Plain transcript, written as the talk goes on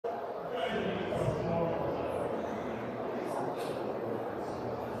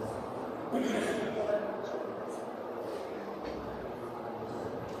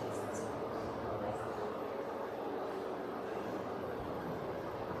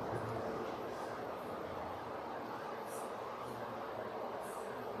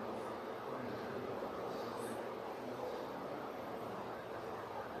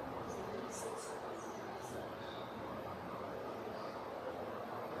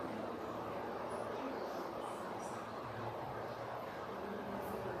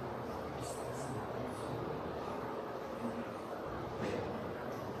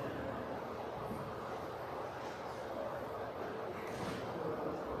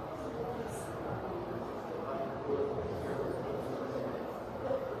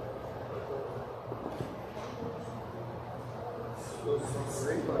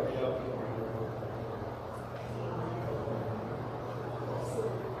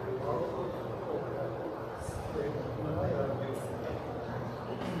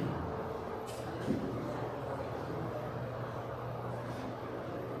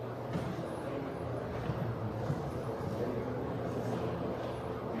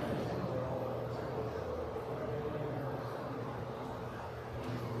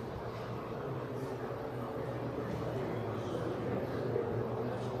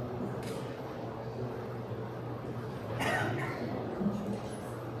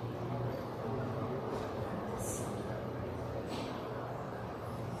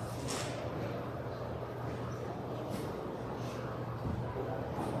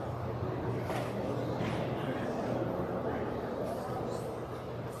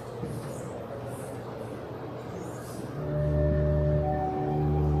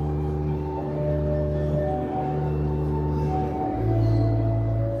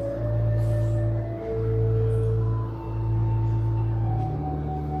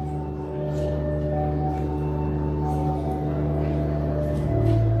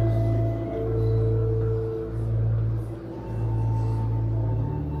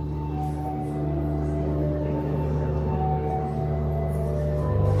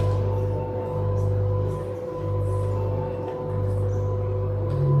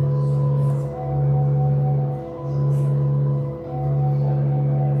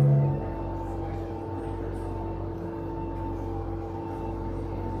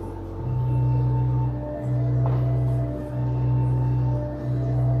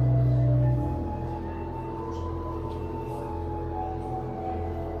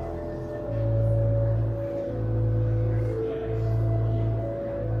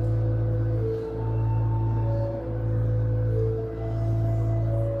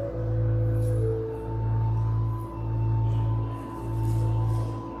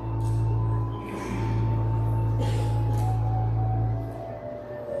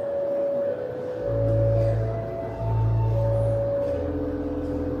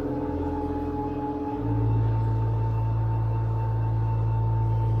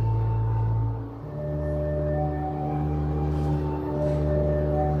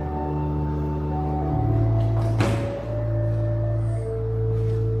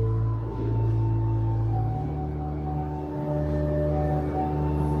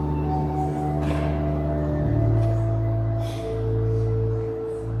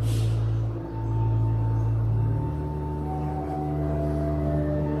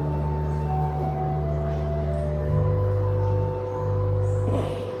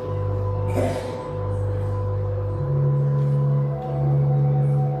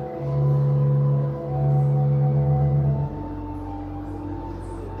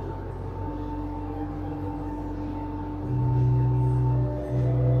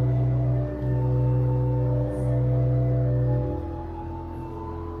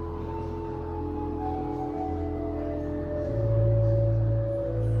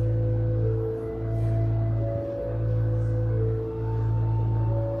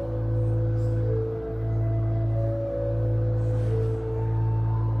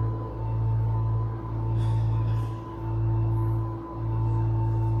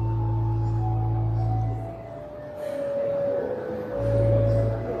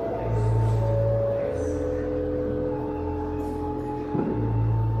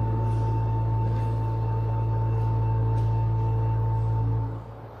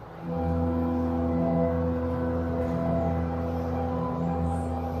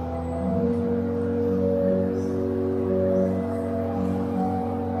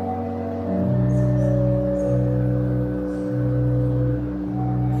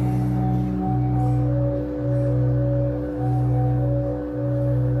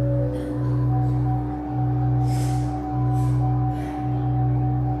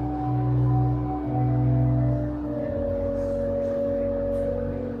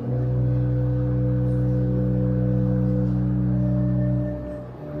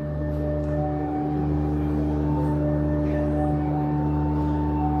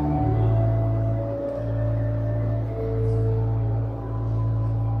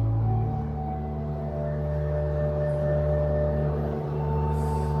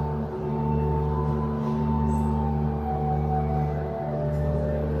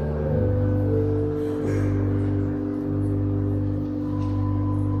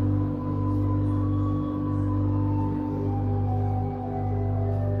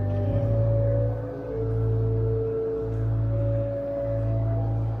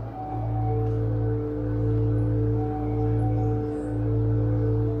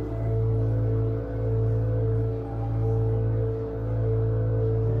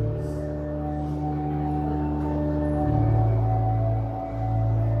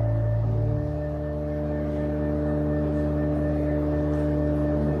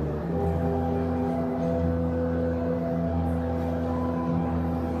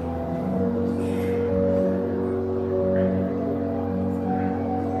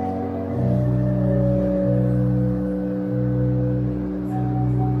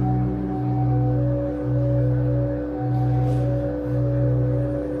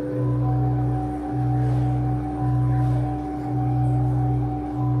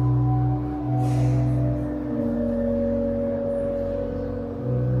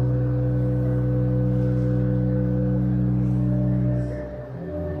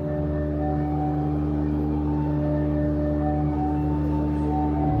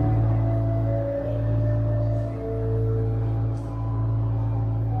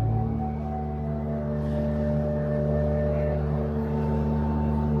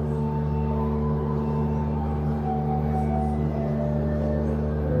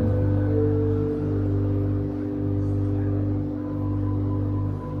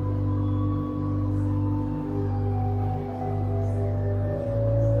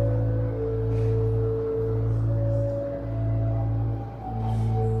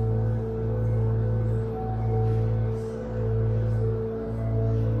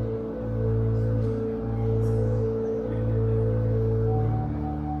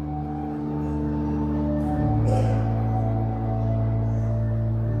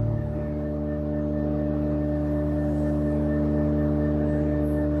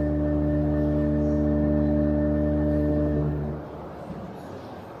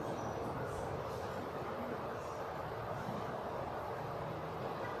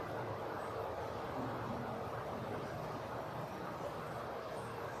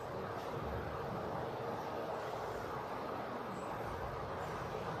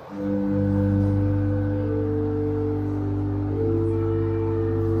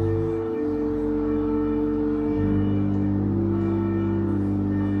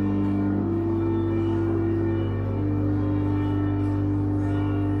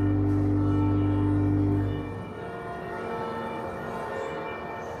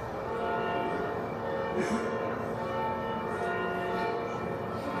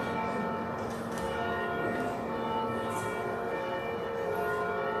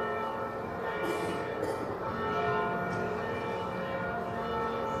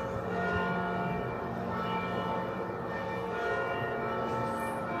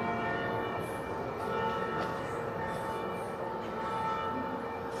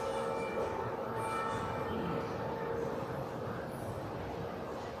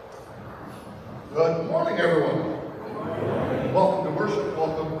Good morning, everyone. Welcome to worship.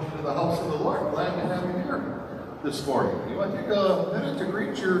 Welcome to the house of the Lord. Glad to have you here this morning. You want to take a minute to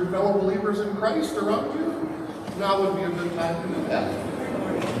greet your fellow believers in Christ around you? Now would be a good time to do that.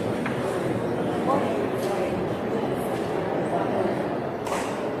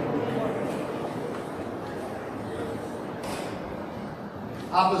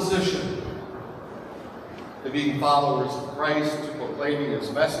 Opposition to being followers of Christ, to proclaiming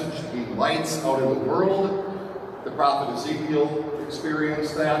his message, to being lights out in the world. The prophet Ezekiel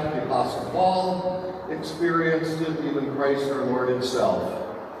experienced that, the apostle Paul experienced it, even Christ our Lord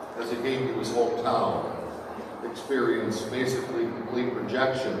himself, as he came to his hometown, experienced basically complete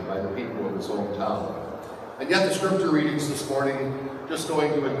rejection by the people of his hometown. And yet the scripture readings this morning just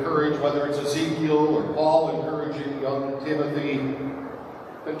going to encourage, whether it's Ezekiel or Paul encouraging young Timothy,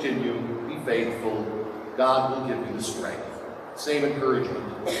 continue, be faithful, God will give you the strength. Same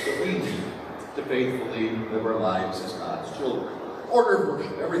encouragement that we need to faithfully live our lives as God's children. Order of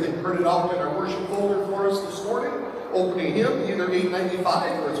worship. Everything printed out in our worship folder for us this morning. Opening hymn, either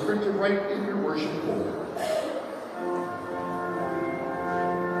 895 or it's printed right in your worship folder.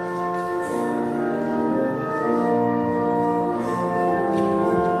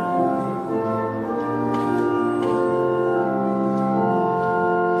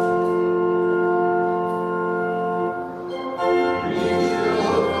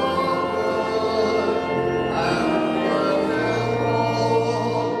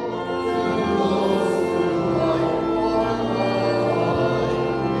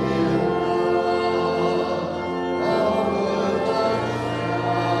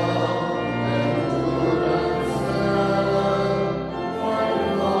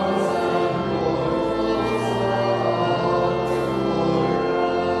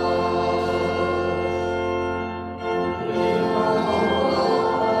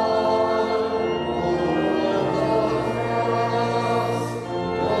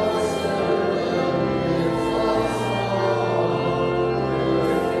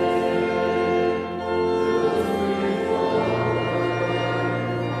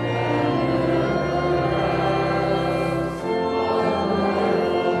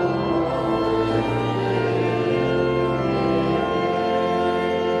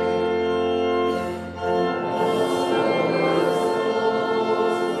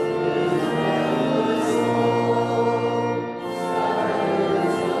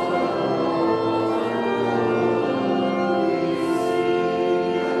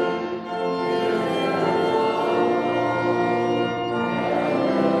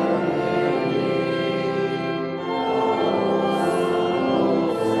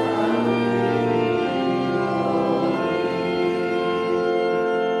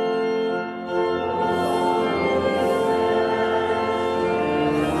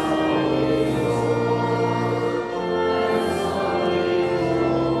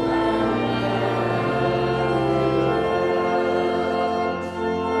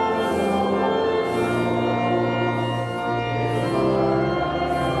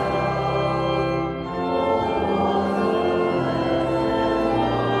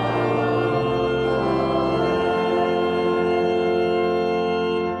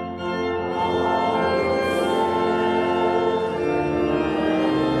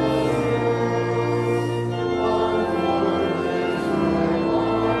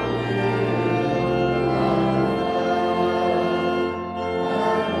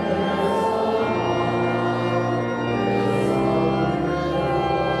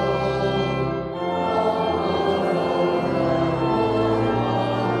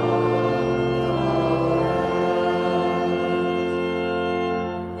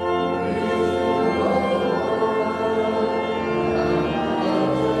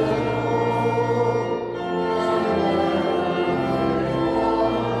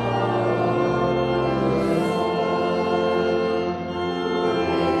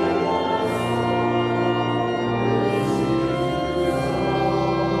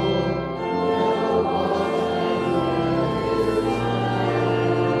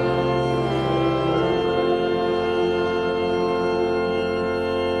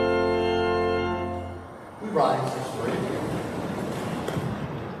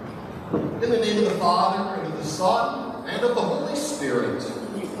 In the name of the Father, and of the Son, and of the Holy Spirit.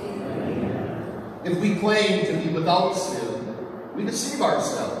 If we claim to be without sin, we deceive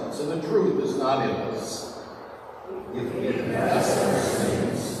ourselves, and the truth is not in us. If we confess our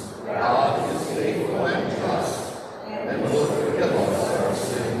sins, God is faithful and just, and will forgive us our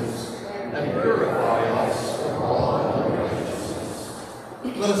sins, and purify us from all unrighteousness.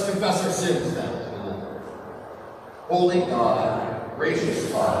 Let us confess our sins then to the Lord. Holy God,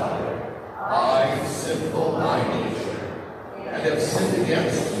 gracious Father, I, sinful by nature, and have sinned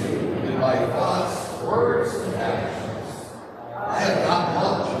against you in my thoughts, words, and actions. I have not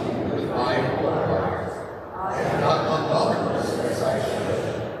loved you with my whole heart. I have not loved others as I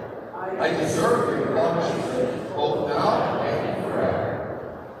should. I deserve your punishment, both now and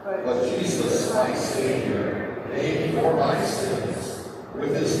forever. But Jesus, my Savior, paid for my sins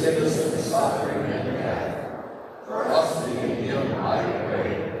with his innocent suffering and death. Trusting in him, I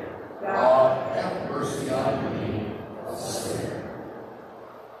pray. God, have mercy on me, a sinner.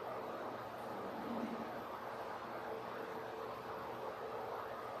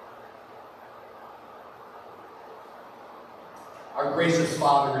 Our gracious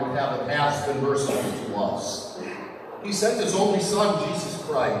Father in heaven has been merciful to us. He sent his only Son, Jesus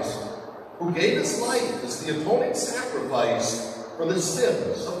Christ, who gave his life as the atoning sacrifice for the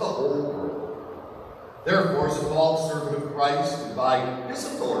sins of the whole world. Therefore, as a called servant of Christ, and by his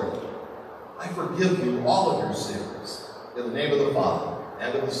authority, I forgive you all of your sins, in the name of the Father,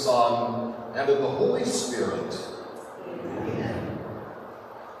 and of the Son, and of the Holy Spirit. Amen.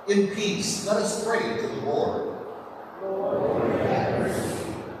 In peace, let us pray to the Lord. Lord, have mercy.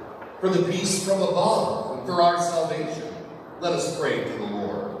 For the peace from above, and for our salvation, let us pray to the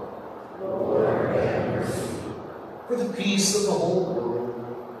Lord. Lord, have mercy. For the peace of the whole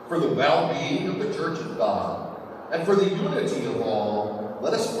world, for the well-being of the Church of God, and for the unity of all,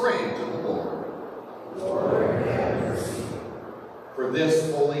 let us pray to the Lord. Lord, have mercy. For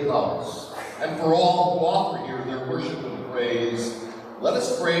this holy house, and for all who offer here their worship and praise, let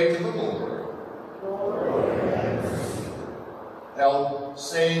us pray to the Lord. Lord, have mercy. Help,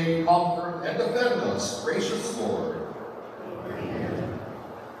 save, comfort, and defend us, gracious Lord. Amen.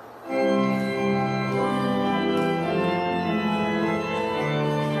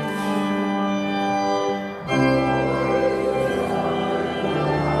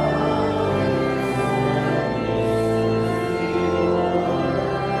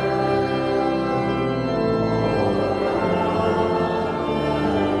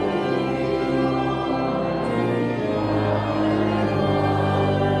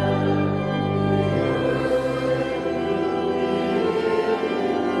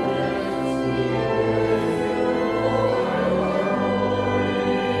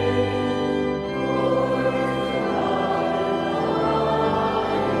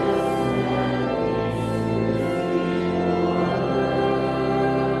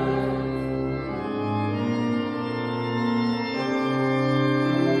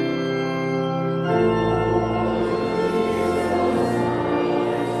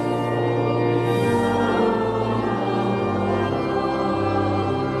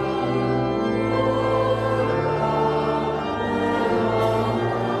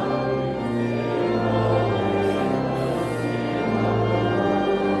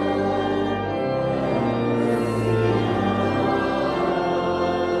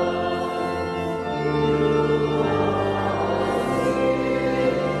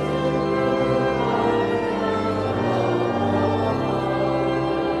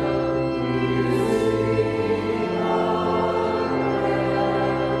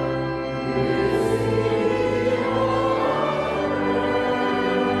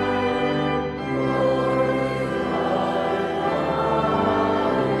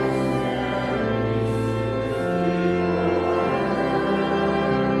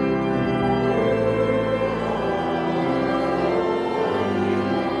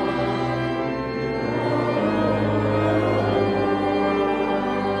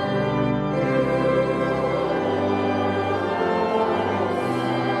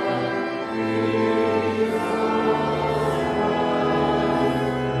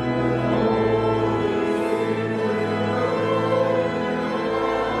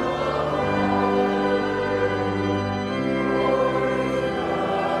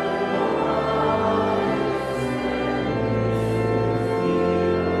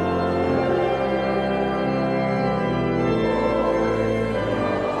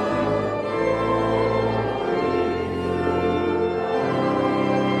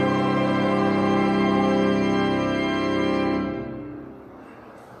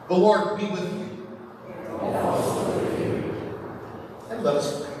 The Lord be with you. And let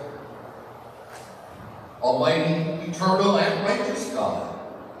us pray. Almighty, eternal, and righteous God,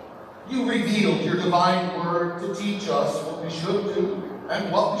 you revealed your divine word to teach us what we should do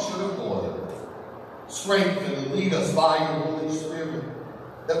and what we should avoid. Strengthen and lead us by your Holy Spirit,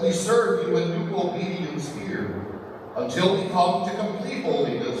 that we serve you in new obedience here, until we come to complete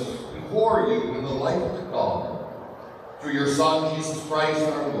holiness before you in the life to come. Through your Son, Jesus Christ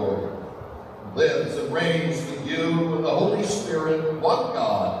our Lord, who lives and reigns with you in the Holy Spirit, one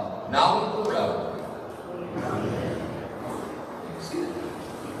God, now and forever. Amen.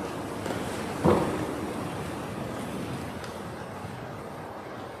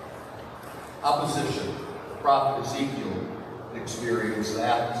 Opposition. The prophet Ezekiel experienced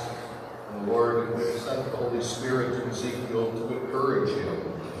that, and the Lord sent the Holy Spirit to Ezekiel to encourage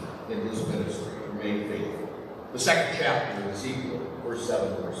him in his ministry, to remain faithful. The second chapter of Ezekiel, first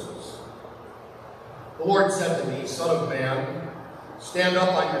 7 verses. The Lord said to me, Son of man, stand up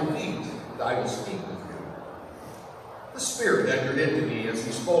on your feet, and I will speak with you. The Spirit entered into me as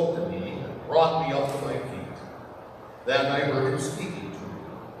he spoke to me, and brought me up to my feet. Then I heard him speaking to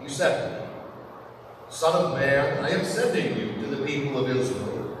me. He said to me, Son of man, I am sending you to the people of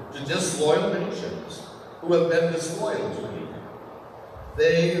Israel, to disloyal nations, who have been disloyal to me.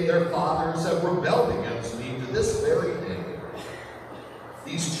 They and their fathers have rebelled against me to this very day.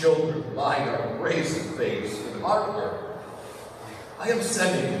 These children mine are brazen face and hard. I am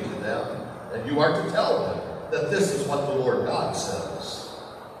sending you to them, and you are to tell them that this is what the Lord God says.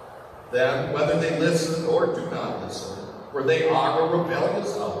 Then, whether they listen or do not listen, for they are a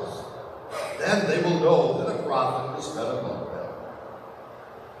rebellious house, then they will know that a prophet has been among them.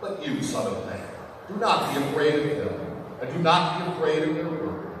 But you, son of man, do not be afraid of them, and do not be afraid of their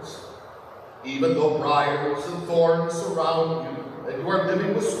words. Even though briars and thorns surround you, and you are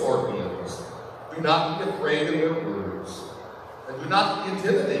living with scorpions, do not be afraid of their words, and do not be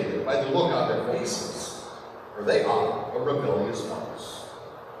intimidated by the look on their faces, for they are a rebellious house.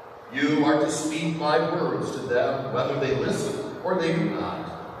 You are to speak my words to them, whether they listen or they do not,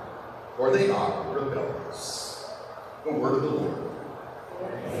 for they are rebellious. The word of the Lord.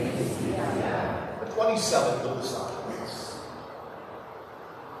 The 27th of the Psalms.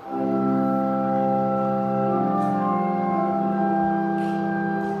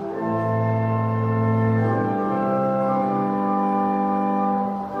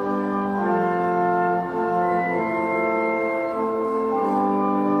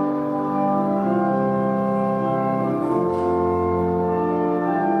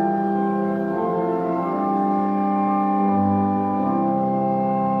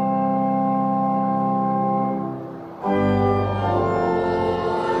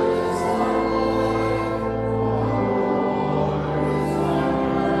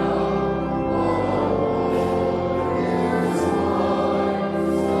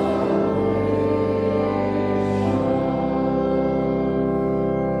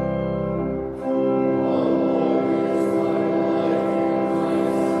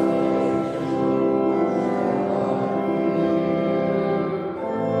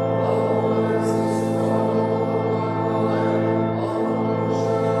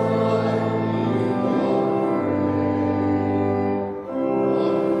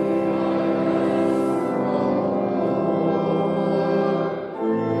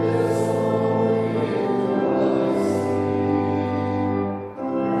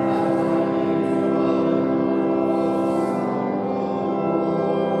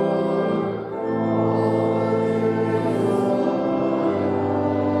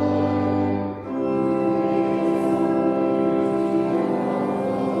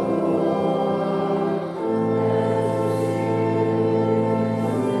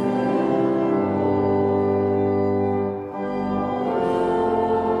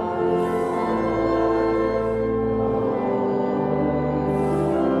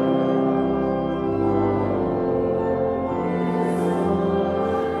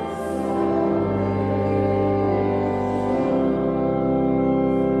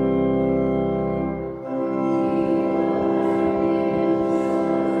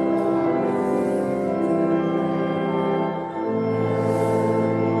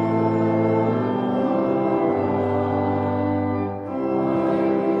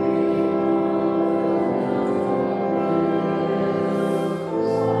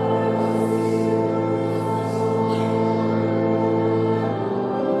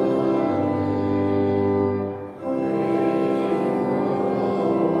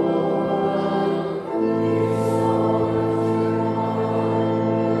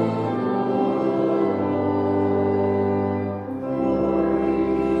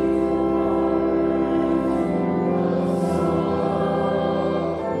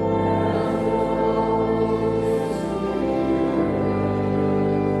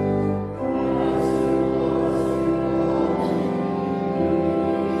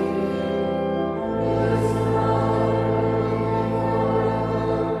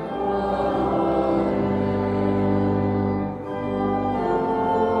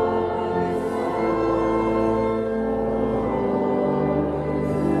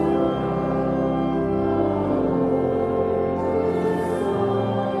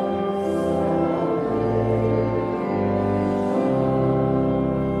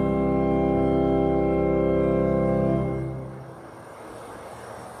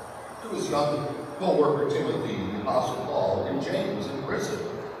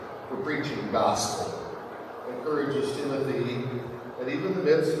 the gospel encourages Timothy that even in the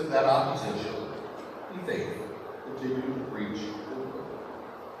midst of that opposition, be faithful, continue to preach the word.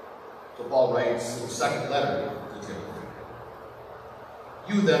 So Paul writes in the second letter to Timothy,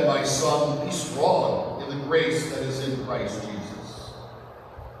 "You then, my son, be strong in the grace that is in Christ Jesus,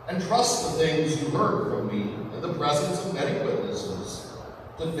 and trust the things you heard from me in the presence of many witnesses,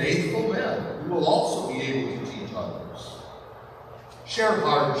 to faithful men who will also be able to teach others. Share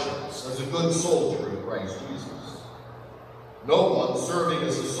hardships as a good soldier in Christ Jesus. No one serving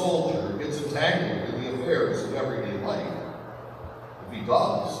as a soldier gets entangled in the affairs of everyday life. If he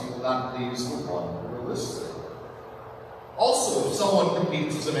does, he will not please the one who enlists him. Also, if someone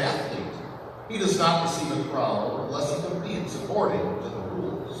competes as an athlete, he does not receive a crown unless he competes according to the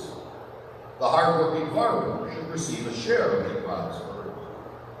rules. The hard-working farmer should receive a share of the crop's earned.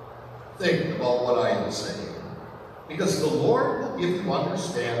 Think about what I am saying, because the Lord will give you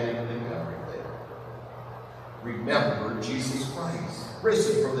understanding in everything. Remember Jesus Christ,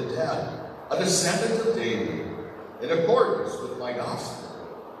 risen from the dead, a descendant of David, in accordance with my gospel,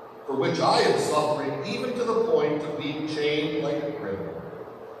 for which I am suffering even to the point of being chained like a criminal.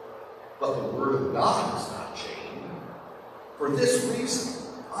 But the word of God is not chained. For this reason,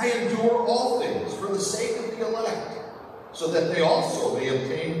 I endure all things for the sake of the elect, so that they also may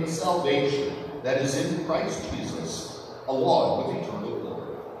obtain the salvation that is in Christ Jesus, along with eternal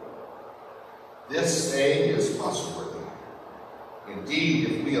glory. This saying is trustworthy. Indeed,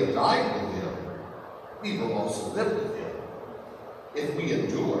 if we have died with him, we will also live with him. If we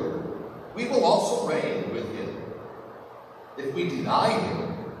endure, we will also reign with him. If we deny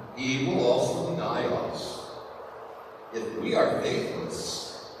him, he will also deny us. If we are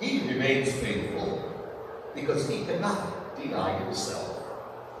faithless, he remains faithful, because he cannot deny himself.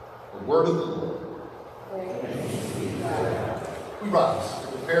 The word of the Lord. We rise to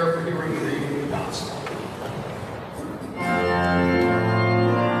prepare for hearing the reading of the gospel.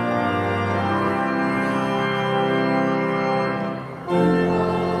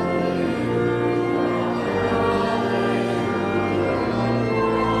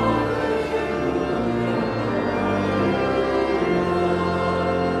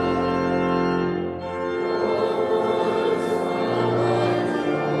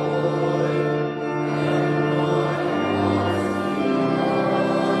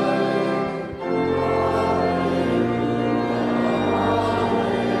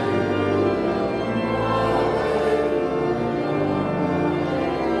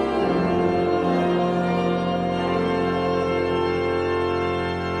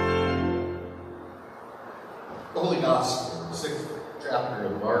 Gospel, the 6th chapter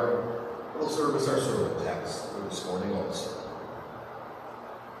of Mark, will serve as our sermon text for this morning also.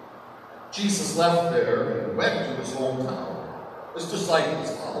 Jesus left there and went to his hometown. His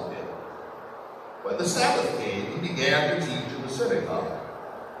disciples followed him. When the Sabbath came, he began to teach in the synagogue.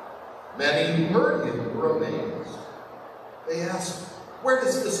 Many who heard him were amazed. They asked, "Where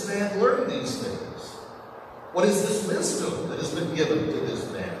does this man learn these things? What is this wisdom that has been given to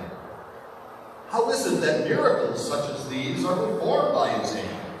this man? How is it that miracles such as these are performed by his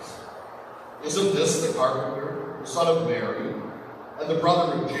hands? Isn't this the carpenter, the son of Mary, and the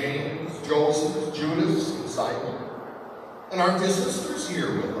brother of James, Joseph, Judas, and Simon? And aren't his sisters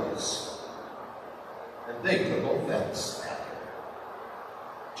here with us?" And they took offense at him.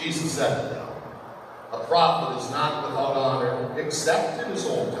 Jesus said to them, "A prophet is not without honor except in his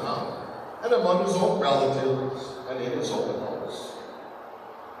own town, and among his own relatives, and in his own house."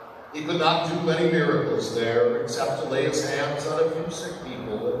 He could not do many miracles there except to lay his hands on a few sick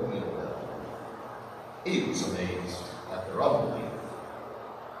people and heal them. He was amazed at their unbelief.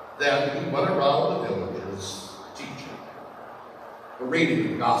 Then he went around the villages teaching. The reading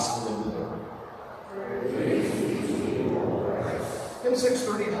of the Gospel of the Lord. Hymn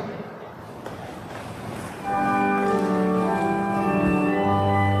 639.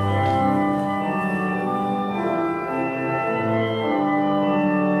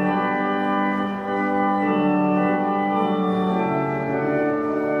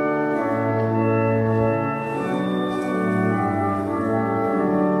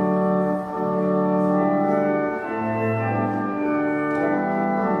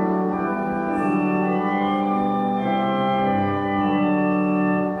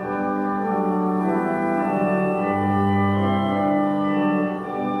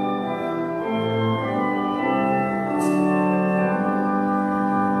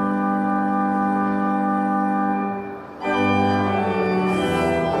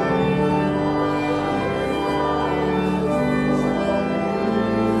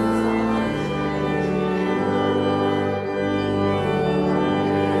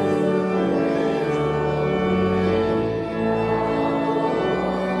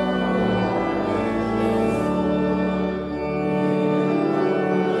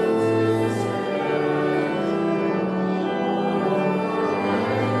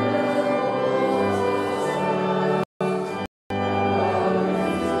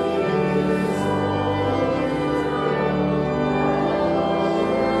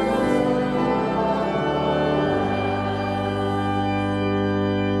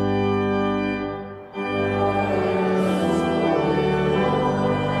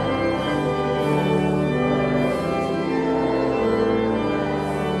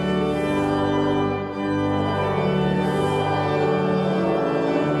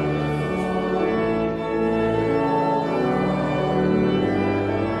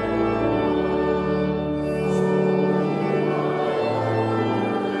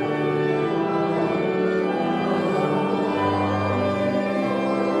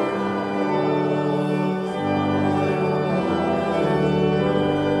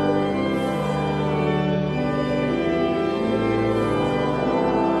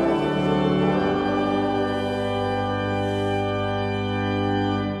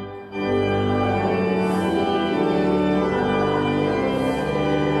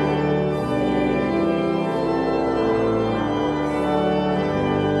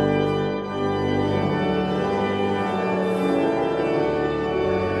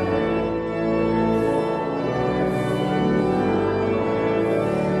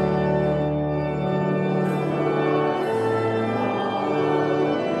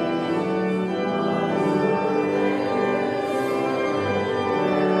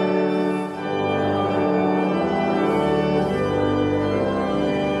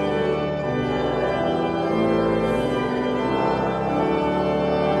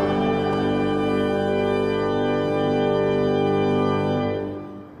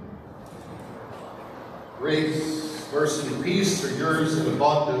 Grace, mercy, and peace are yours in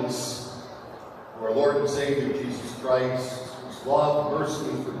abundance through our Lord and Savior Jesus Christ, whose love, mercy,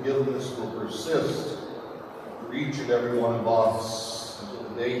 and forgiveness will persist for each and every one of us until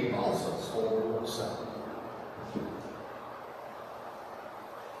the day He calls us home to Himself.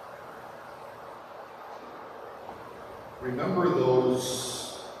 Remember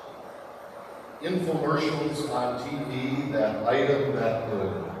those infomercials on TV, that item that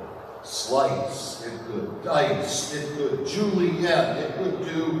could slice, it could dice, it could julienne, it could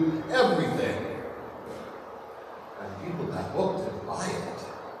do everything. And people got hooked and buy it.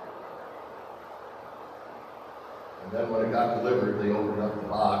 And then when it got delivered, they opened up the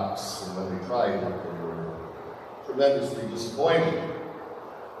box, and when they tried it, they were tremendously disappointed.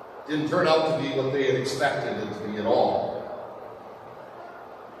 Didn't turn out to be what they had expected it to be at all.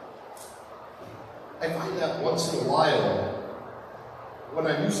 I find that once in a while when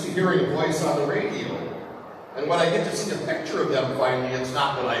I'm used to hearing a voice on the radio, and when I get to see a picture of them finally, it's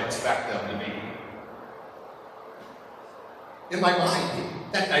not what I expect them to be. In my mind,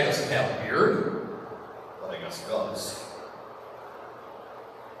 that guy doesn't have a beard, but I guess he does.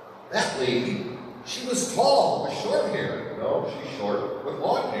 That lady, she was tall with short hair. No, she's short with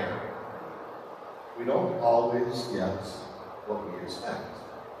long hair. We don't always get what we expect.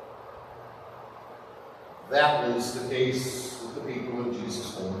 That was the case with the people of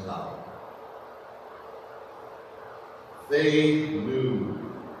Jesus' hometown. They knew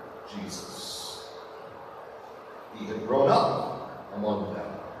Jesus. He had grown up among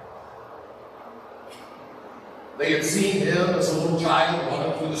them. They had seen him as a little child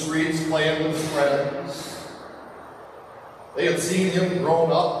running through the streets playing with his friends. They had seen him grown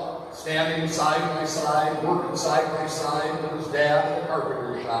up, standing side by side, working side by side with his dad in the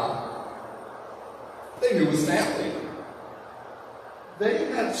carpenter shop. They knew his family. They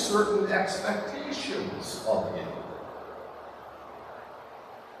had certain expectations of him.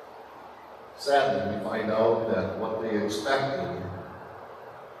 Sadly, we find out that what they expected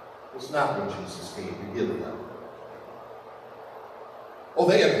was not what Jesus came to give them. Oh,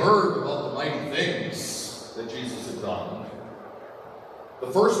 they had heard about the mighty things that Jesus had done. The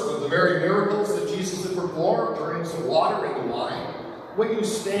first of the very miracles that Jesus had performed, turning some water into wine. When you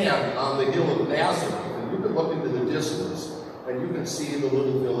stand on the hill of Nazareth, and you can look into the distance, and you can see the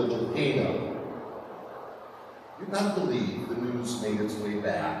little village of Cana, you got to believe the news made its way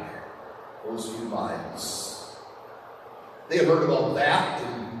back those few miles. They had heard about that,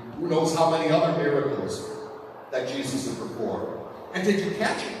 and who knows how many other miracles that Jesus had performed. And did you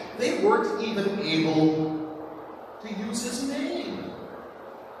catch it? They weren't even able to use his name.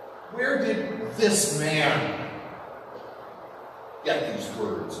 Where did this man get these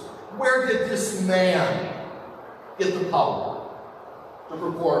words? Where did this man get the power to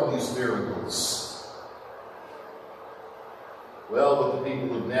perform these miracles? Well, with the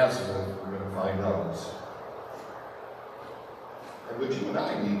people of Nazareth, we're going to find out. And what you and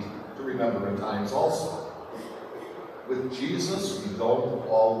I need to remember at times also. With Jesus, we don't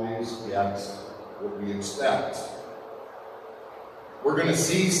always get what we expect. We're going to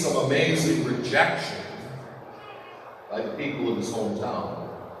see some amazing rejection by the people of his hometown.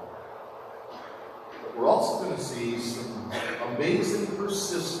 But we're also going to see some amazing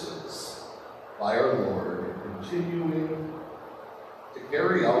persistence by our Lord in continuing to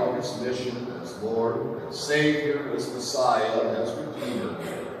carry out his mission as Lord, as Savior, as Messiah, as Redeemer,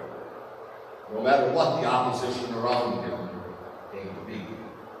 no matter what the opposition around him came to be.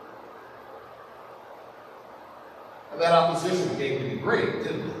 And that opposition came to be great,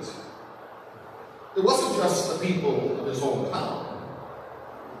 didn't it? It wasn't just the people of his hometown,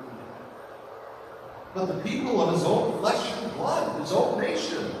 but the people of his own flesh and blood, his own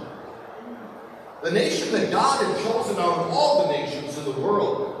nation. The nation that God had chosen out of all the nations in the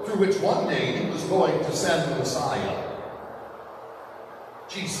world, through which one day he was going to send the Messiah.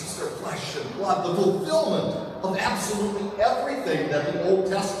 Jesus, their flesh and blood, the fulfillment of absolutely everything that the Old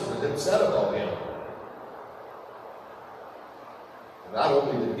Testament had said about him. And not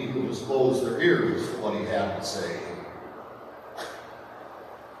only did people just close their ears to what he had to say,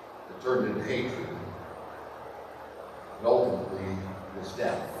 it turned into hatred, and ultimately his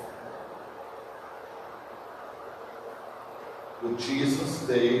death. With Jesus,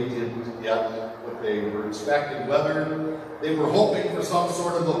 they didn't get what they were expecting, whether they were hoping for some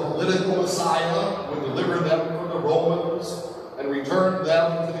sort of a political Messiah who would deliver them from the Romans and return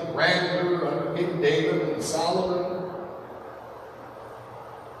them to the grandeur under King David and Solomon,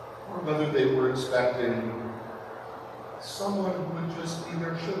 or whether they were expecting someone who would just be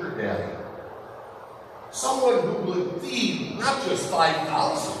their sugar daddy, someone who would feed not just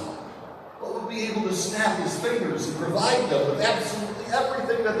 5,000, but would be able to snap his fingers and provide them with absolutely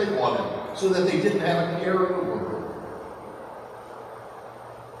everything that they wanted so that they didn't have a care in the world.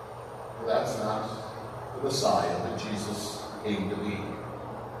 Well, that's not the Messiah that Jesus came to be.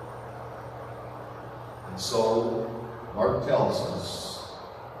 And so, Mark tells us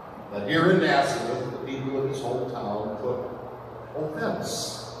that here in Nazareth, the people of his hometown took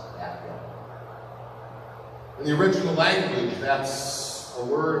offense at him. In the original language, that's a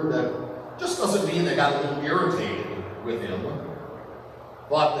word that just doesn't mean they got a little irritated with him,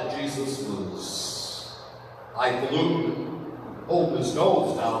 but that Jesus was highfalutin, holding his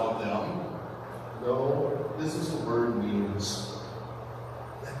nose down at them. No, this is the word means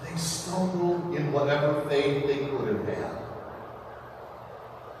that they stumbled in whatever faith they could have had.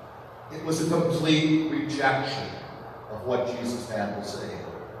 It was a complete rejection of what Jesus had to say.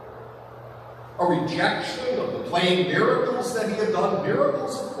 A rejection of the plain miracles that he had done.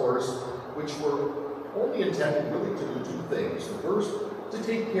 Miracles, of course, which were only intended really to do two things. The first, to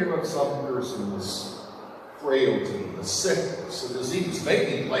take care of some person's frailty, the sickness, the disease,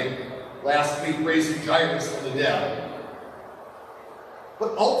 maybe like last week raising Jairus from the dead.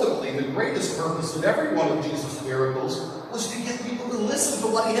 But ultimately, the greatest purpose of every one of Jesus' miracles was to get people to listen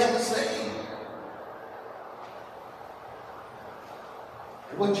to what he had to say.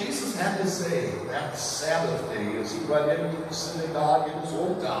 And what Jesus had to say that Sabbath day as he went into the synagogue in his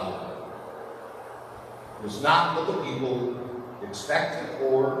hometown was not what the people expected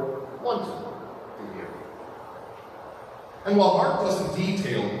or wanted to hear. And while Mark doesn't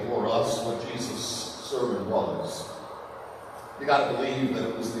detail for us what Jesus' sermon was, you got to believe that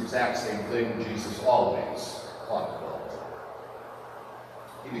it was the exact same thing Jesus always talked about.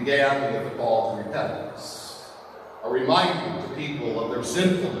 He began with the call to repentance, a reminder to people of their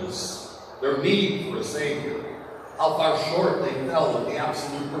sinfulness, their need for a Savior, how far short they fell of the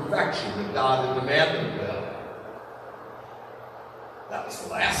absolute perfection that God had demanded of them. That was the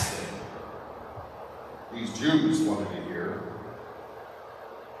last thing these Jews wanted to hear.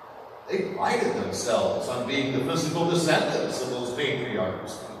 They prided themselves on being the physical descendants of those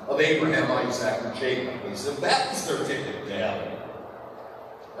patriarchs, of Abraham, Isaac, and Jacob. They said that was their ticket to heaven.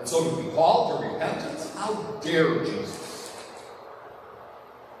 And so to be called to repentance, how dare Jesus?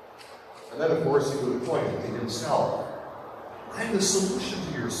 And then, of course, he would have pointed to himself. I'm the solution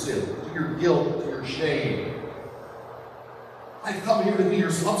to your sin, to your guilt, to your shame. I've come here to be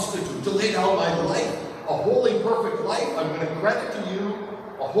your substitute, to lay down my life, a holy, perfect life. I'm going to credit to you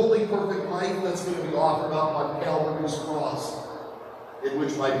a holy, perfect life that's going to be offered up on Calvary's cross, in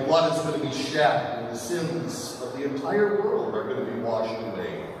which my blood is going to be shed and the sins of the entire world are going to be washed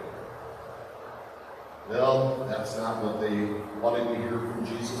away. Well, that's not what they wanted to hear from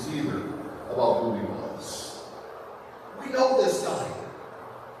Jesus either, about who he was. We know this guy.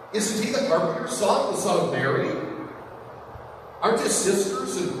 Isn't he the carpenter's son, the son of Mary? Aren't his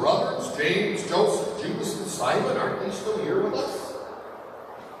sisters and brothers, James, Joseph, Judas, and Simon, aren't they still here with us?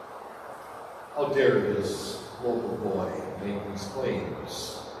 How dare this local boy make these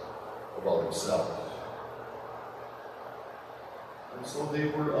claims about himself? And so they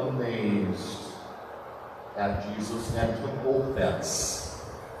were amazed at Jesus and took offense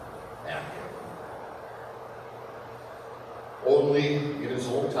at him. Only in his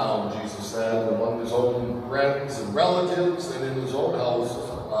own town, Jesus said, among his own friends and relatives, and in his own house was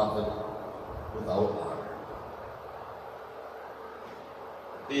a prophet without honor.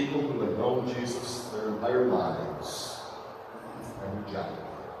 People who had known Jesus their entire lives and rejected him.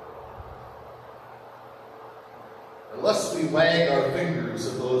 Unless we wag our fingers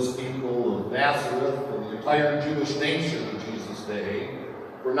at those people of Nazareth and the entire Jewish nation of Jesus' day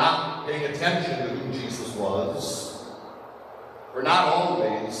for not paying attention to who Jesus was, for not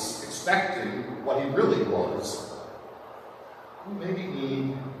always expecting what he really was, we maybe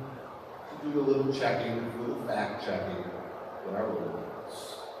need to do a little checking, a little fact-checking in our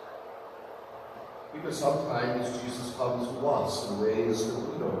lives. Because sometimes Jesus comes to us in ways that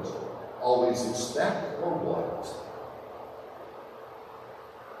we don't always expect or want.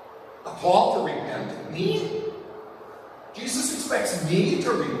 A call to repent? Me? Jesus expects me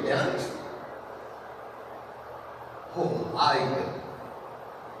to repent? Oh, I can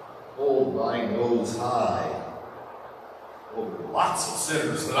hold my nose high over lots of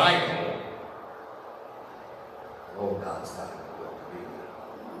sinners that I know. Oh, God's not going to will to me.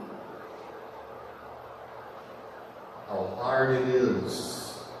 How hard it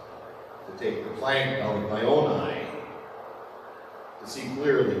is to take the plank out of my own eye, to see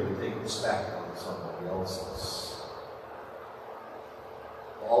clearly, to take the speck out of somebody else's.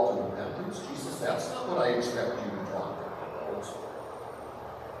 Call to repentance, Jesus, that's not what I expect you to talk about.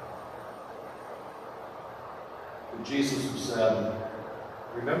 The Jesus who said,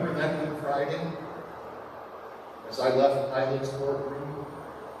 remember that Good Friday? As I left Pilate's courtroom?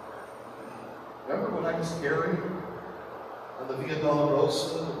 Remember what I was carrying on the Via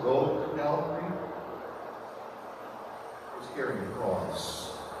Dolorosa, the road to Calvary? I was carrying a cross.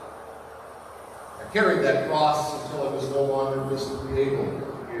 I carried that cross until I was no longer physically able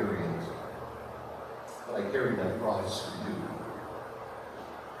to carry it. But I carried that cross for you.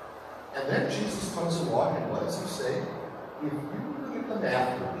 And then Jesus comes along, and what does he say? If you really come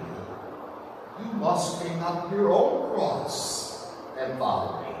after me, you must take up your own cross and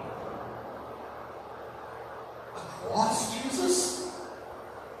follow me. A cross, Jesus?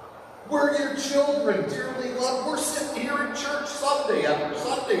 We're your children, dearly loved. We're sitting here in church Sunday after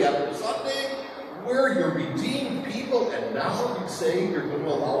Sunday after Sunday. We're your redeemed people, and now you say you're going to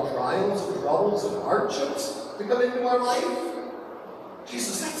allow trials and troubles and hardships to come into our life?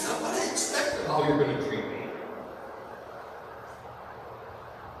 Jesus, that's not what I expected how you're going to treat me.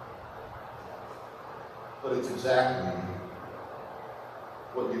 But it's exactly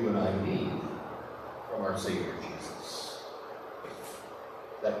what you and I need from our Savior Jesus.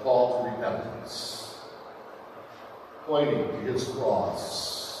 That call to repentance, pointing to his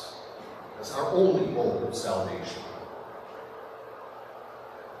cross as our only hope of salvation.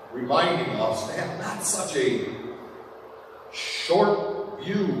 Reminding us to have not such a short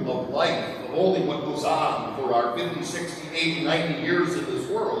view of life, of only what goes on for our 50, 60, 80, 90 years in this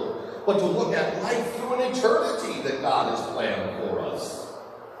world, but to look at life through an eternity that God has planned for us.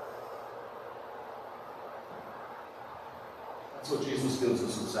 That's what Jesus gives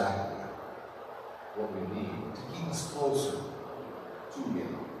us exactly what we need to keep us closer to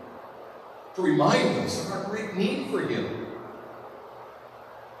him, to remind us of our great need for him.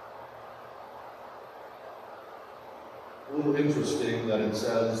 A little interesting that it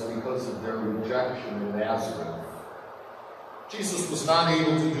says, because of their rejection in Nazareth, Jesus was not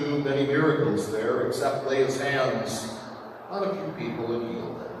able to do many miracles there except lay his hands on a few people and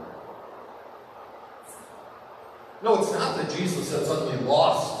heal them. No, it's not that Jesus had suddenly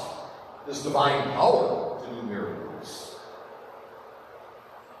lost his divine power to do miracles.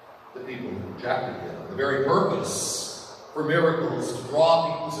 The people who rejected him, the very purpose for miracles to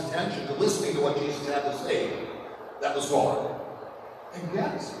draw people's attention to listening to what Jesus had to say, that was gone. And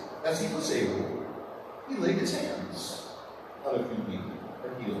yet, as he was able, he laid his hands on a few people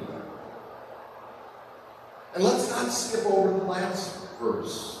and healed them. And let's not skip over the last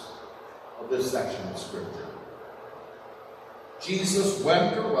verse of this section of Scripture. Jesus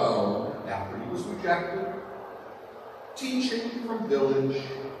went around, after he was rejected, teaching from village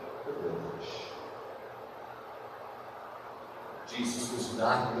to village. Jesus was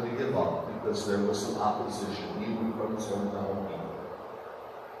not going to give up because there was some opposition, even from his hometown people.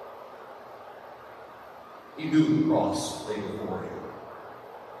 He knew the cross lay before him.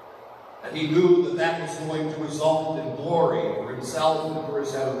 And he knew that that was going to result in glory for himself and for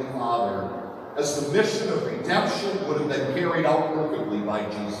his heavenly Father, as the mission of redemption would have been carried out perfectly by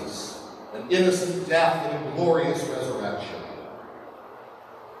Jesus, an innocent death and a glorious resurrection.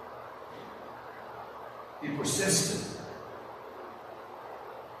 He persisted,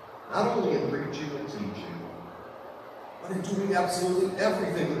 not only in preaching and teaching, but in doing absolutely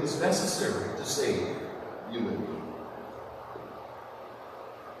everything that was necessary to save you and me.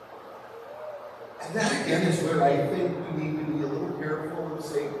 And that again is where I think we need to be a little careful of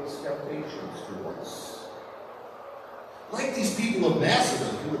Satan's temptations to us. Like these people of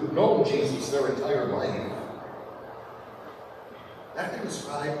Nazareth who had known Jesus their entire life, that can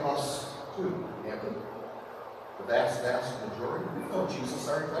describe us too, can't it? The vast majority. We know Jesus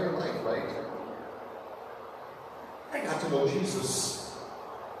our entire life, right? I got to know Jesus,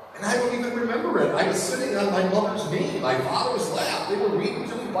 and I don't even remember it. I was sitting on my mother's knee, my father's lap. They were reading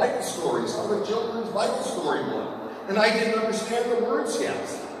to me Bible stories out of a children's Bible story book, and I didn't understand the words yet.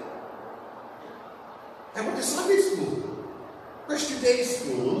 I went to Sunday school, Christian day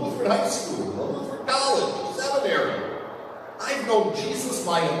school, Lutheran high school, Lutheran college, seminary. I've known Jesus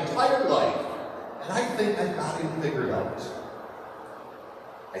my entire life. And I think I've got him figured out.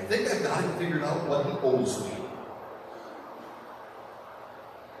 I think I've got him figured out what he owes me.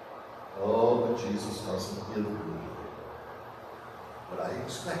 Oh, but Jesus doesn't give me what I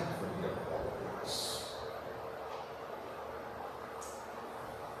expect from him always.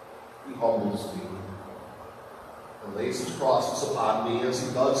 He humbles me and lays his crosses upon me, as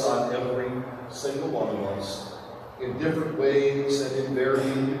he does on every single one of us, in different ways and in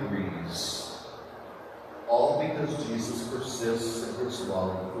varying degrees. All because Jesus persists in his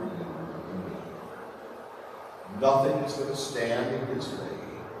love for you and me. Nothing is going to stand in his way.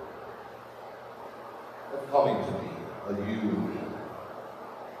 Of coming to me anew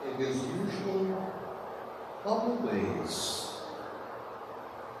in his usual humble ways.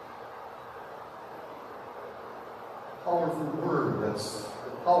 A powerful word that's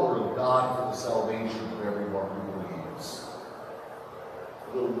the power of God for the salvation of everyone who believes.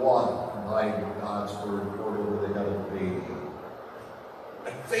 A little water combined with God's word poured over the head of the baby.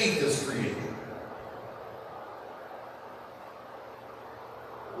 And faith is created.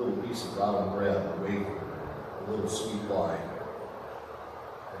 A little piece of brown bread, a wafer, a little sweet wine.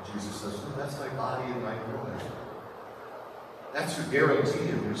 And Jesus says, oh, that's my body and my blood. That's your guarantee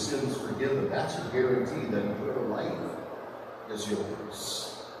of your sins forgiven. That's your guarantee that eternal life is yours.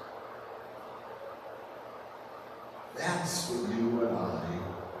 That's what you and I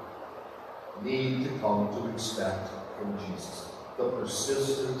need to come to expect from Jesus. The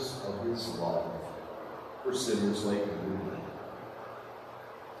persistence of his love for sinners like you and me.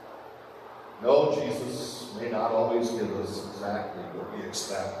 No, Jesus may not always give us exactly what we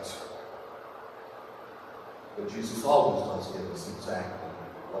expect, but Jesus always does give us exactly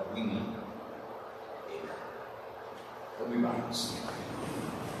what we need. Amen. And we rise.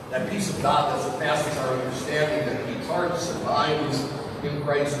 That peace of God that surpasses our understanding, that keeps hearts and minds in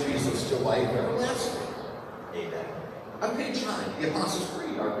Christ Jesus to life everlasting. Amen. On page 9, the Apostles'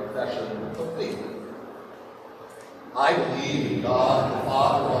 Creed, our confession of faith. I believe in God, the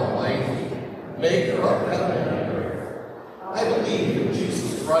Father Almighty, maker of heaven and earth. I believe in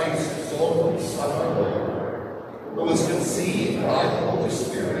Jesus Christ, his only Son, our Lord, who was conceived by the Holy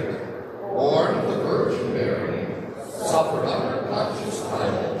Spirit, born of the Virgin Mary, suffered under Pontius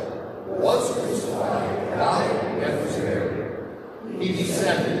Pilate, was crucified, died, and was buried. He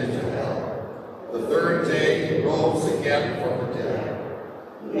descended into hell. The third day he rose again from the dead.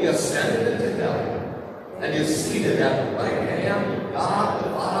 He ascended into heaven, and is seated at the right hand of God the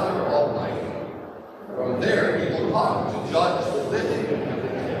Father Almighty. From there he will come to judge the living and the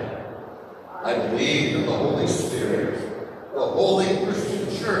dead. I believe in the Holy Spirit, the holy Christian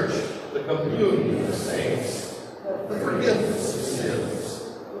Church, the communion of the saints, the forgiveness of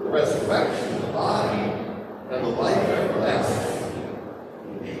sins, the resurrection of the body, and the life everlasting.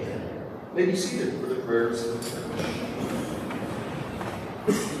 Amen. May be seated for the prayers of the church.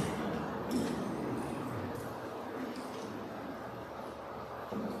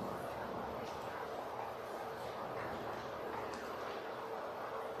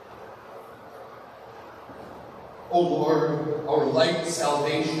 O Lord, our light,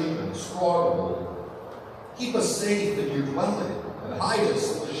 salvation, and stronghold, keep us safe in your dwelling, and hide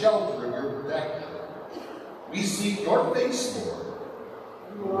us in the shelter of your protection. We seek your face, Lord.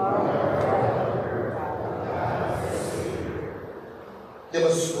 You are Give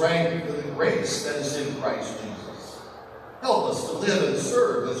us strength for the grace that is in Christ Jesus. Help us to live and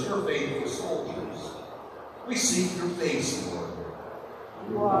serve as your faithful soldiers. We seek your face, Lord.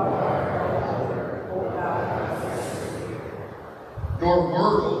 You are our O God. Your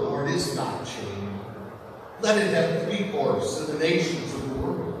word, O Lord, is not chained. Let it have free course in the nations of the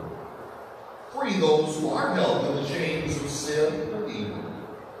world. Free those who are held in the chains of sin and evil.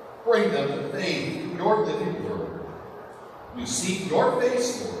 Bring them to faith in your living word. We seek your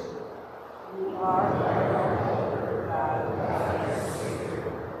face, Lord. You are our God.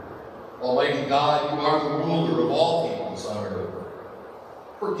 Almighty God, you are the ruler of all peoples on earth.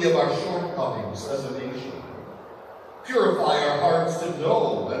 Forgive our shortcomings as a nation. Purify our hearts to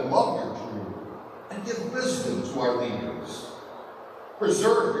know and love your truth, and give wisdom to our leaders.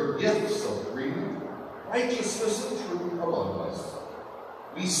 Preserve your gifts of freedom, righteousness, and truth among us.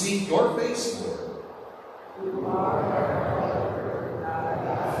 We seek your face, Lord. You are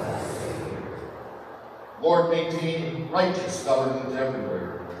our Savior. Lord, maintain righteous government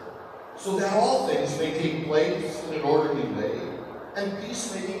everywhere, so that all things may take place in an orderly way, and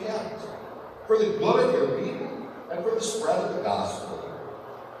peace may be kept, for the good of your people, and for the spread of the gospel.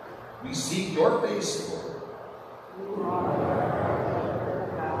 We seek your face, Lord. You are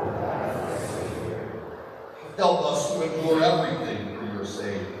our Savior. Help us to endure everything for your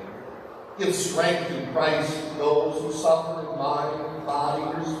sake. Give strength in Christ to those who suffer in mind, body,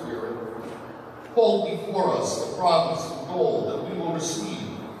 or spirit. Hold before us the promise and goal that we will receive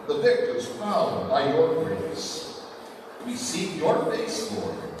the victor's crown by your grace. We seek your face,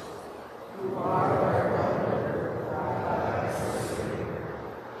 Lord. You are our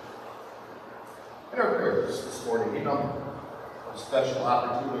In our prayers this morning, a number of special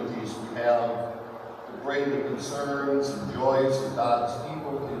opportunities we have to bring the concerns and joys of God's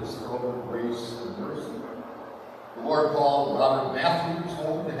people to his throne of grace and mercy. The Lord called Robert Matthews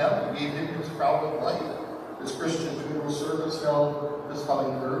home to heaven and gave him his crown of life. His Christian funeral service held this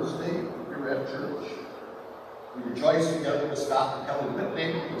coming Thursday here at church. We rejoice together with Scott and Kelly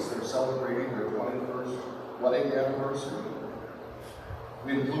Whitney as they're celebrating their 21st wedding anniversary.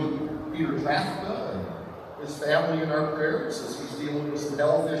 We include Peter Trafka and his family in our prayers as he's dealing with some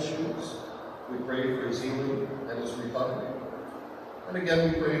health issues. We pray for his healing and his recovery. And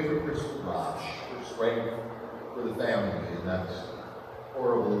again, we pray for Crystal Rosh, for strength for the family in that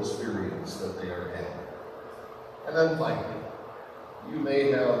horrible experience that they are having. And then finally, you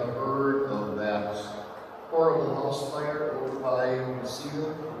may have heard of that horrible house fire over by New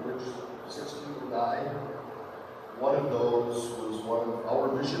Zealand, in which 6 people died. One of those was one of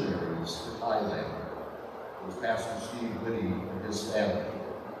our missionaries to Thailand. It was Pastor Steve Whitty and his family.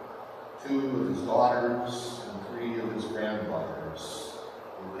 2 of his daughters and 3 of his granddaughters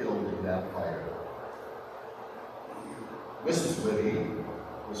were killed in that fire. Mrs. Whitty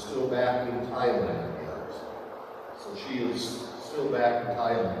was still back in Thailand yet. So she is still back in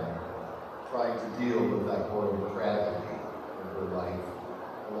Thailand trying to deal with that horrible tragedy in her life,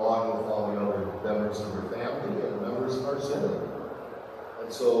 along with all the other members of her family and members of our synod.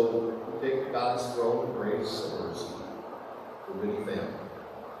 And so we take God's throne of grace and mercy for Whitty family.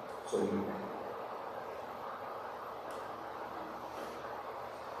 So you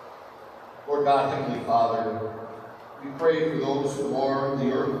Lord God, Heavenly Father, we pray for those who mourn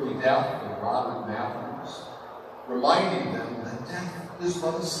the earthly death of Robert Matthews, reminding them that death is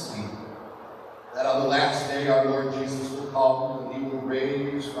but a sleep, that on the last day our Lord Jesus will come and he will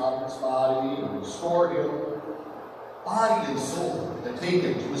raise Robert's body and restore him, body and soul, and take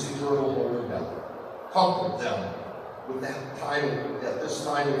him to his eternal home in heaven. Comfort them with that time, at this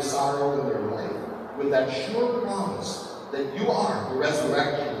time of sorrow in their life, with that sure promise that you are the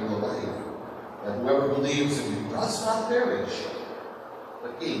resurrection and the life, that whoever believes in you does not perish,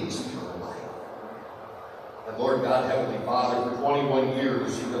 but gains eternal life. And Lord God, Heavenly Father, for 21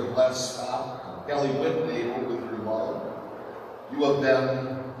 years you have blessed Scott and Kelly Whitney with your love. You have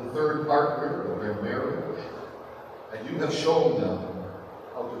been the third partner of their marriage, and you have shown them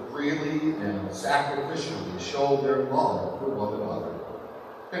how to freely and sacrificially show their love for one another.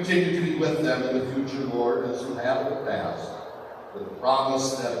 Continue to be with them in the future, Lord, as you have in the past, with the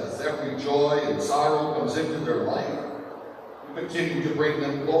promise that as every joy and sorrow comes into their life, you continue to bring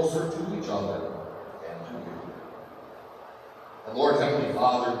them closer to each other and to you. And Lord, Heavenly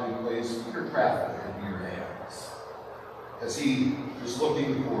Father, we place Peter Traffic in your hands as he is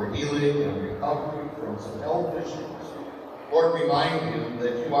looking for healing and recovery from some health issues. Lord, remind him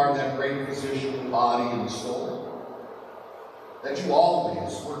that you are that great physician in body and soul, that you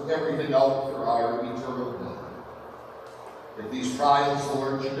always work everything out for our eternal good. If these trials,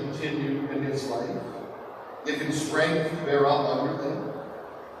 Lord, should continue in his life, give him strength to bear up under them,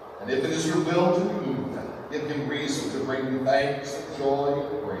 and if it is your will to remove them, give him reason to bring you thanks and joy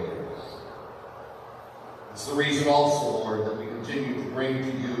and praise. It's the reason also, Lord, that we continue to bring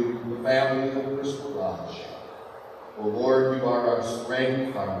to you the family of Crystal Rosh. O Lord, you are our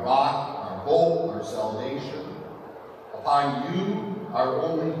strength, our rock, our hope, our salvation. Upon you, our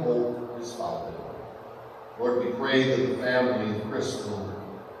only hope is founded. Lord, we pray that the family of Crystal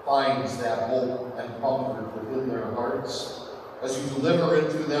finds that hope and comfort within their hearts as you deliver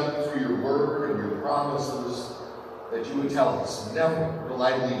it to them through your word and your promises that you would tell us, never will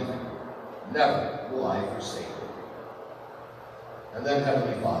I leave you, never will I forsake you. And then,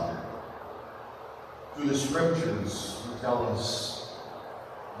 Heavenly Father, through the scriptures, you tell us,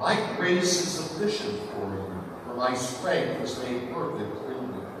 my grace is sufficient for you, for my strength is made perfect in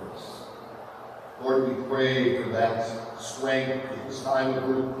weakness. Lord, we pray for that strength at this time of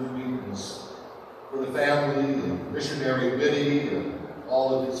earthly weakness, for the family of missionary Biddy and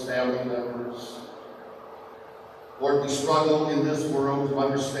all of his family members. Lord, we struggle in this world to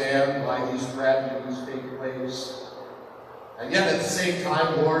understand why these tragedies take place. And yet at the same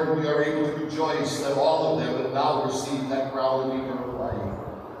time, Lord, we are able to rejoice that all of them have now received that crown of eternal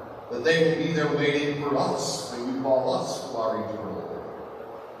life, that they will be there waiting for us when you call us to our eternal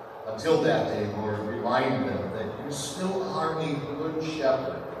life. Until that day, Lord, remind them that you still are a good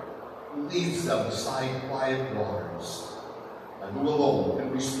shepherd who leads them beside quiet waters and who alone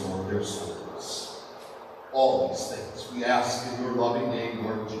can restore their souls. All these things we ask in your loving name,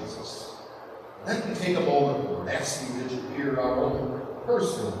 Lord Jesus. Let me take a moment, Lord, asking that you hear our own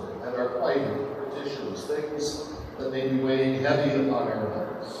personal and our private petitions, things that may be weighing heavy upon our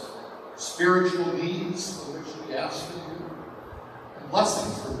hearts, spiritual needs for which we ask of you, and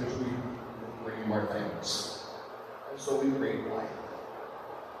blessings for which we bring you our thanks. And so we pray quietly.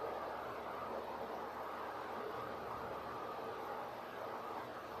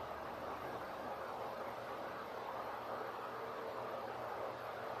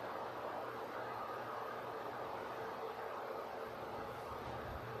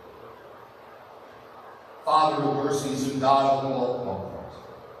 Father of mercies and God of all comfort,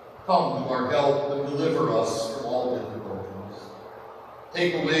 come to our help and deliver us from all difficulties.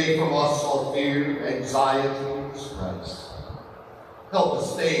 Take away from us all fear, anxiety, and distress. Help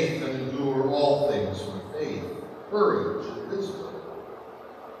us faith and endure all things with faith, courage, and wisdom.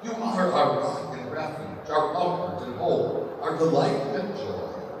 You are our rock and refuge, our comfort and hope, our delight and joy.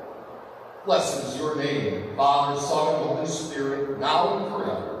 Blessed is your name, Father, Son, and Holy Spirit, now and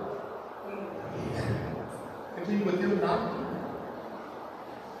forever. Amen. Continue with hymn 9.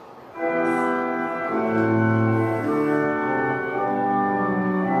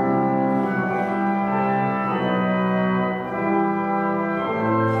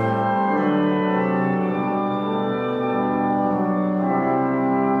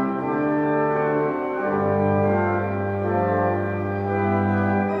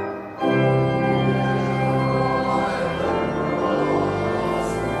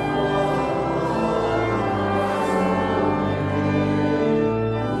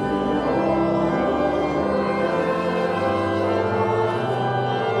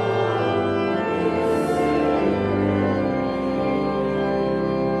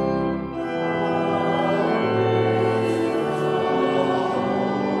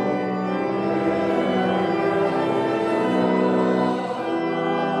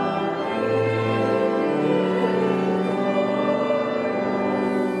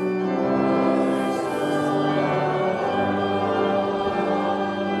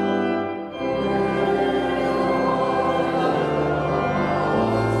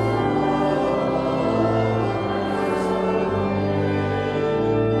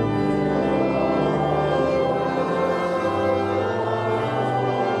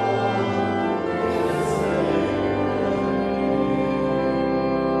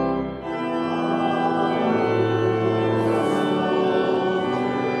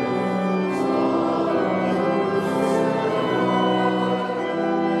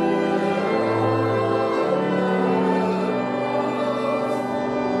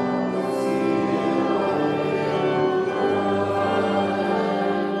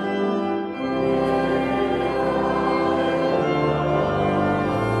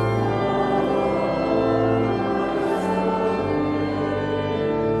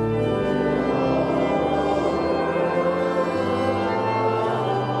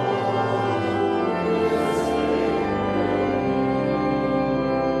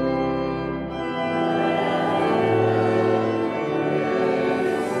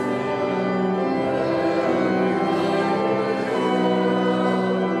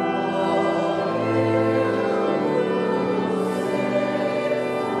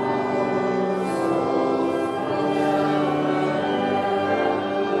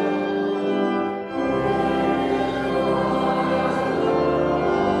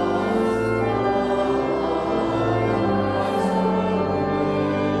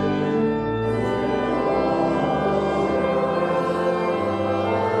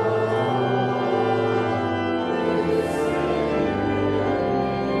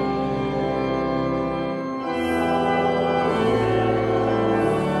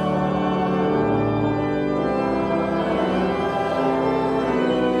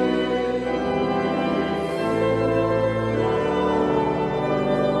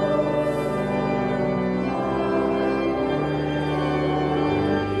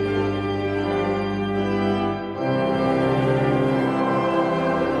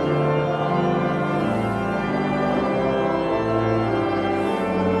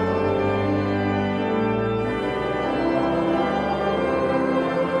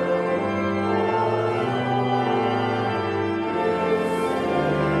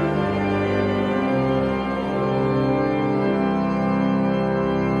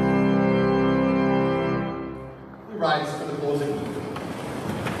 Rise for the closing hymn.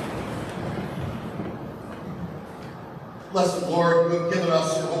 Blessed Lord, you have given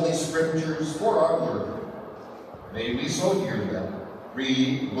us your holy scriptures for our learning. May we so hear them,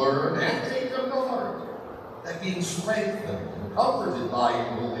 read, learn, and take them to heart, that being strengthened and comforted by your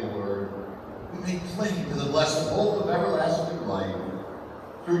holy word, we may cling to the blessed hope of everlasting life,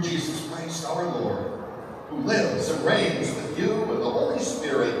 through Jesus Christ our Lord, who lives and reigns with you and the Holy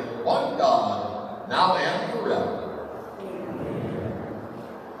Spirit, one God, now and forever.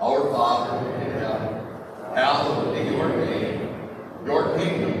 Our Father in heaven, hallowed be your name. Your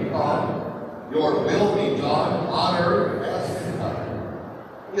kingdom come, your will be done on earth as in heaven.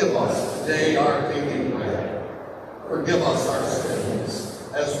 Give us today our daily bread. Forgive us our sins,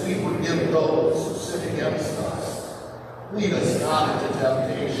 as we forgive those who sin against us. Lead us not into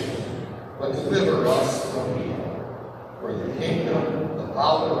temptation, but deliver us from evil. For the kingdom, the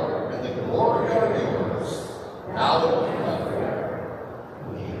power, and the glory are yours, now and forever.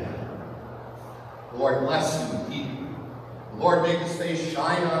 Amen. The Lord bless you and keep you. The Lord make his face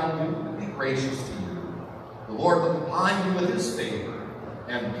shine on you and be gracious to you. The Lord look upon you with his favor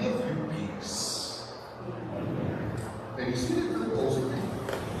and give you peace. May you see it for the closing reading.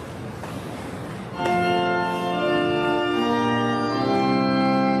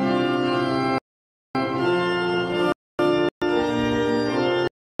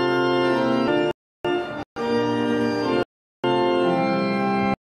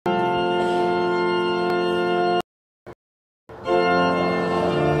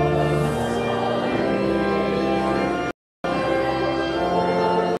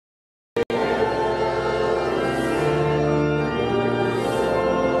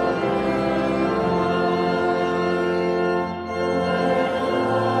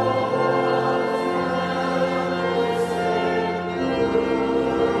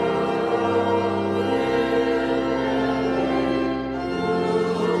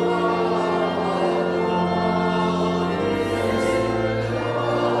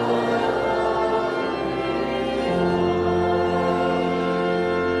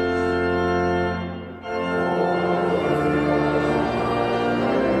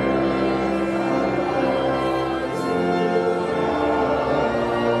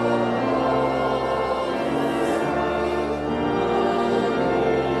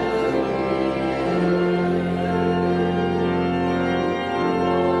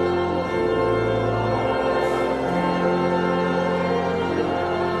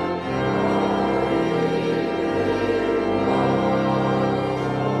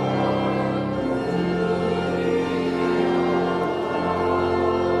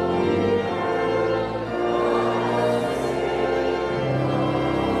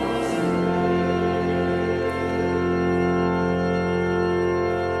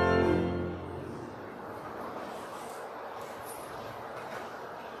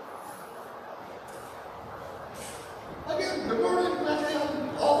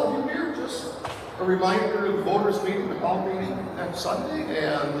 A reminder of the voters meeting, the call meeting next Sunday,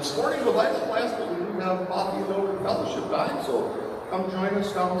 and this morning the Bible class, but we do have coffee and over fellowship time, so come join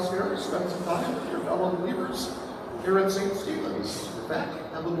us downstairs, spend some time with your fellow believers here at St. Stephen's. With that,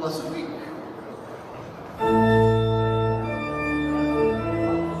 have a blessed week.